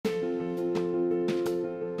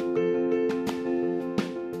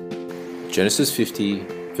Genesis 50,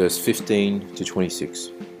 verse 15 to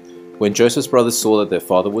 26. When Joseph's brothers saw that their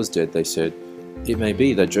father was dead, they said, "It may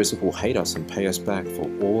be that Joseph will hate us and pay us back for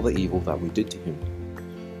all the evil that we did to him."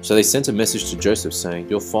 So they sent a message to Joseph saying,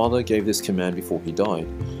 "Your father gave this command before he died.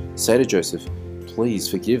 Say to Joseph, please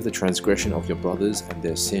forgive the transgression of your brothers and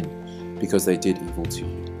their sin, because they did evil to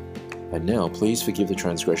you. And now please forgive the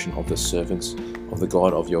transgression of the servants of the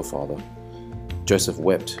God of your father." Joseph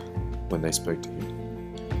wept when they spoke to him.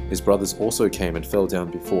 His brothers also came and fell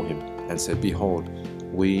down before him and said, "Behold,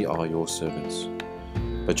 we are your servants."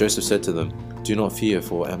 But Joseph said to them, "Do not fear,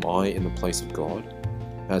 for am I in the place of God?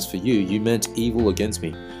 As for you, you meant evil against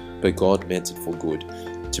me, but God meant it for good,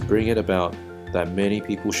 to bring it about that many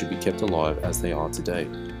people should be kept alive as they are today.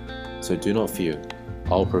 So do not fear,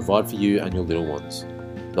 I will provide for you and your little ones."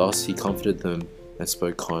 Thus he comforted them and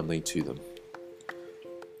spoke kindly to them.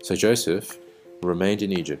 So Joseph remained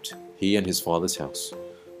in Egypt, he and his father's house.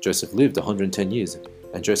 Joseph lived 110 years,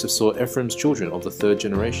 and Joseph saw Ephraim's children of the third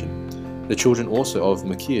generation. The children also of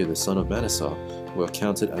Machir, the son of Manasseh, were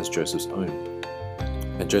counted as Joseph's own.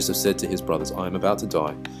 And Joseph said to his brothers, "I am about to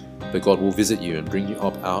die, but God will visit you and bring you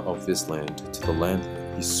up out of this land to the land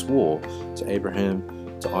he swore to Abraham,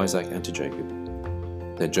 to Isaac, and to Jacob."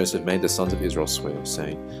 Then Joseph made the sons of Israel swear,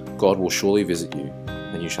 saying, "God will surely visit you,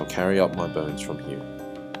 and you shall carry up my bones from here."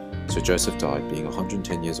 So Joseph died, being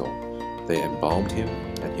 110 years old. They embalmed him,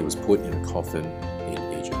 and he was put in a coffin in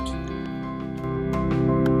Egypt.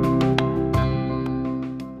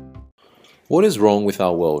 What is wrong with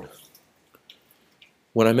our world?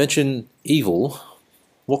 When I mention evil,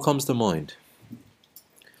 what comes to mind?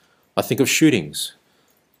 I think of shootings.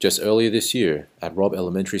 Just earlier this year, at Robb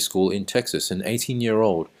Elementary School in Texas, an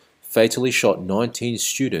 18-year-old fatally shot 19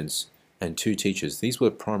 students and 2 teachers. These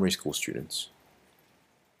were primary school students.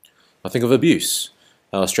 I think of abuse.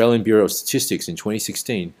 Our Australian Bureau of Statistics in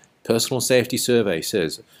 2016 Personal Safety Survey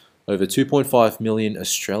says over 2.5 million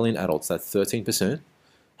Australian adults, that's 13%,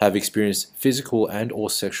 have experienced physical and or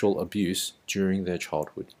sexual abuse during their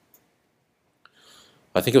childhood.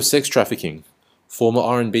 I think of sex trafficking. Former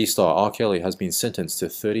R&B star R. Kelly has been sentenced to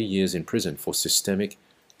 30 years in prison for systemic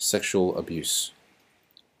sexual abuse.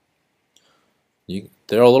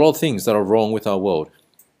 There are a lot of things that are wrong with our world.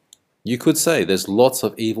 You could say there's lots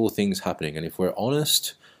of evil things happening, and if we're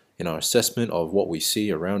honest in our assessment of what we see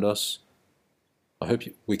around us, I hope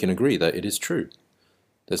we can agree that it is true.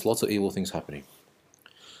 There's lots of evil things happening.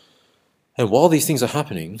 And while these things are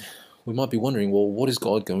happening, we might be wondering, well, what is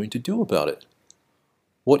God going to do about it?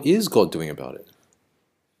 What is God doing about it?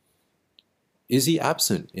 Is he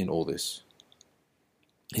absent in all this?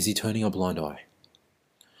 Is he turning a blind eye?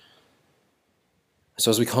 So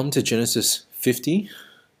as we come to Genesis 50,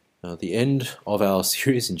 the end of our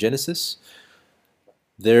series in Genesis,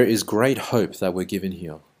 there is great hope that we're given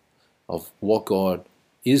here of what God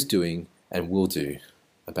is doing and will do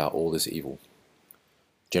about all this evil.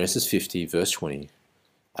 Genesis 50, verse 20,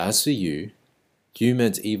 "As for you, you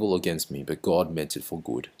meant evil against me, but God meant it for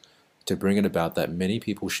good, to bring it about that many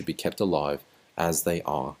people should be kept alive as they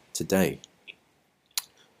are today."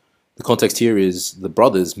 The context here is the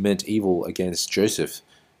brothers meant evil against Joseph.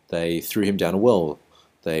 They threw him down a well.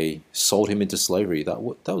 They sold him into slavery. That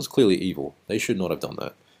was clearly evil. They should not have done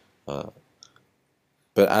that.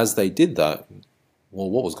 But as they did that, well,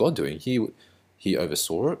 what was God doing? He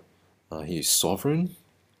oversaw it. He is sovereign,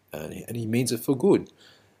 and he means it for good.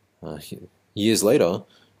 Years later,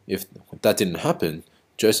 if that didn't happen,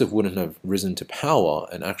 Joseph wouldn't have risen to power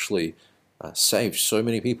and actually saved so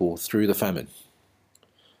many people through the famine.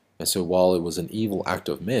 And so while it was an evil act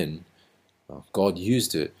of men, God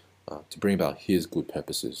used it to bring about his good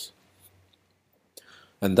purposes.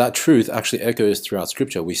 And that truth actually echoes throughout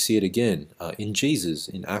Scripture. We see it again in Jesus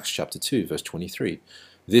in Acts chapter 2, verse 23.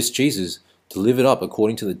 "This Jesus, delivered up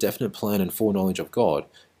according to the definite plan and foreknowledge of God,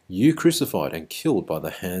 you crucified and killed by the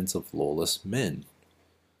hands of lawless men."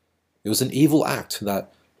 It was an evil act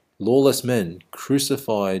that lawless men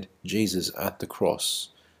crucified Jesus at the cross.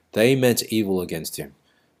 They meant evil against him.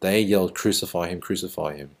 They yelled, "Crucify him,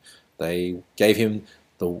 crucify him." They gave him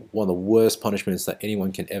one of the worst punishments that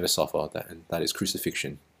anyone can ever suffer, and that is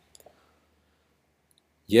crucifixion.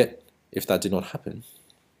 Yet, if that did not happen,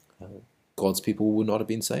 God's people would not have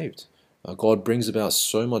been saved. God brings about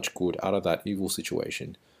so much good out of that evil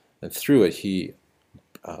situation, and through it he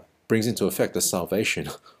brings into effect the salvation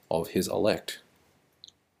of his elect.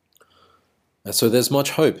 And so there's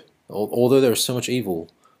much hope. Although there is so much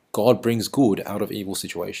evil, God brings good out of evil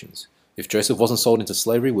situations. If Joseph wasn't sold into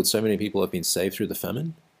slavery, would so many people have been saved through the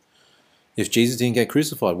famine? If Jesus didn't get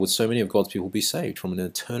crucified, would so many of God's people be saved from an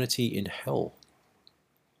eternity in hell?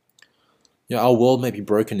 Our world may be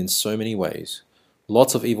broken in so many ways.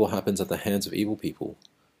 Lots of evil happens at the hands of evil people.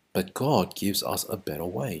 But God gives us a better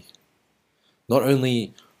way. Not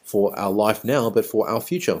only for our life now, but for our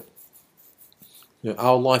future.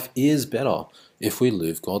 Our life is better if we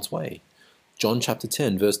live God's way. John chapter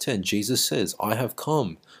 10, verse 10, Jesus says, I have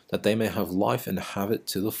come that they may have life and have it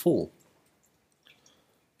to the full.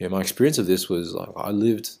 My experience of this was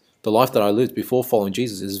the life that I lived before following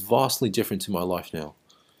Jesus is vastly different to my life now.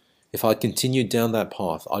 If I'd continued down that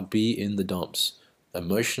path, I'd be in the dumps,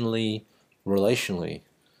 emotionally, relationally,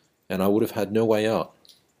 and I would have had no way out.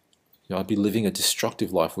 I'd be living a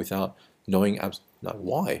destructive life without knowing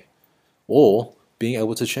why, or being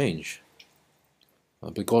able to change.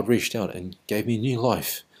 But God reached out and gave me new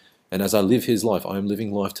life. And as I live His life, I am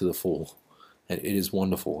living life to the full. And it is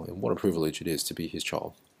wonderful, and what a privilege it is to be His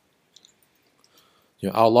child.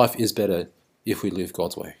 Our life is better if we live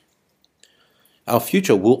God's way. Our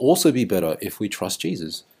future will also be better if we trust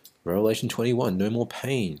Jesus. Revelation 21, no more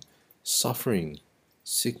pain, suffering,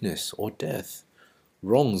 sickness, or death.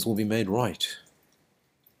 Wrongs will be made right.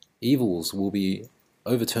 Evils will be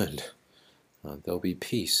overturned. There will be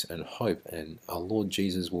peace and hope, and our Lord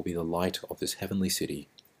Jesus will be the light of this heavenly city.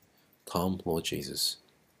 Come, Lord Jesus.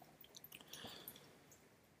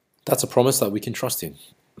 That's a promise that we can trust in.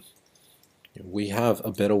 We have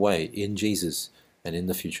a better way in Jesus and in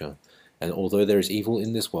the future. And although there is evil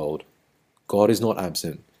in this world, God is not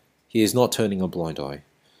absent. He is not turning a blind eye.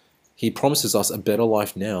 He promises us a better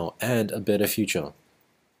life now and a better future.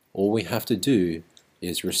 All we have to do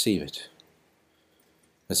is receive it.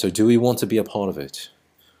 And so do we want to be a part of it?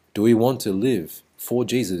 Do we want to live for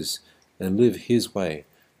Jesus and live His way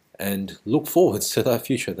and look forwards to that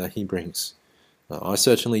future that He brings? I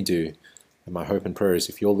certainly do. And my hope and prayer is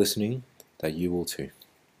if you're listening, that you will too.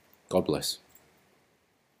 God bless.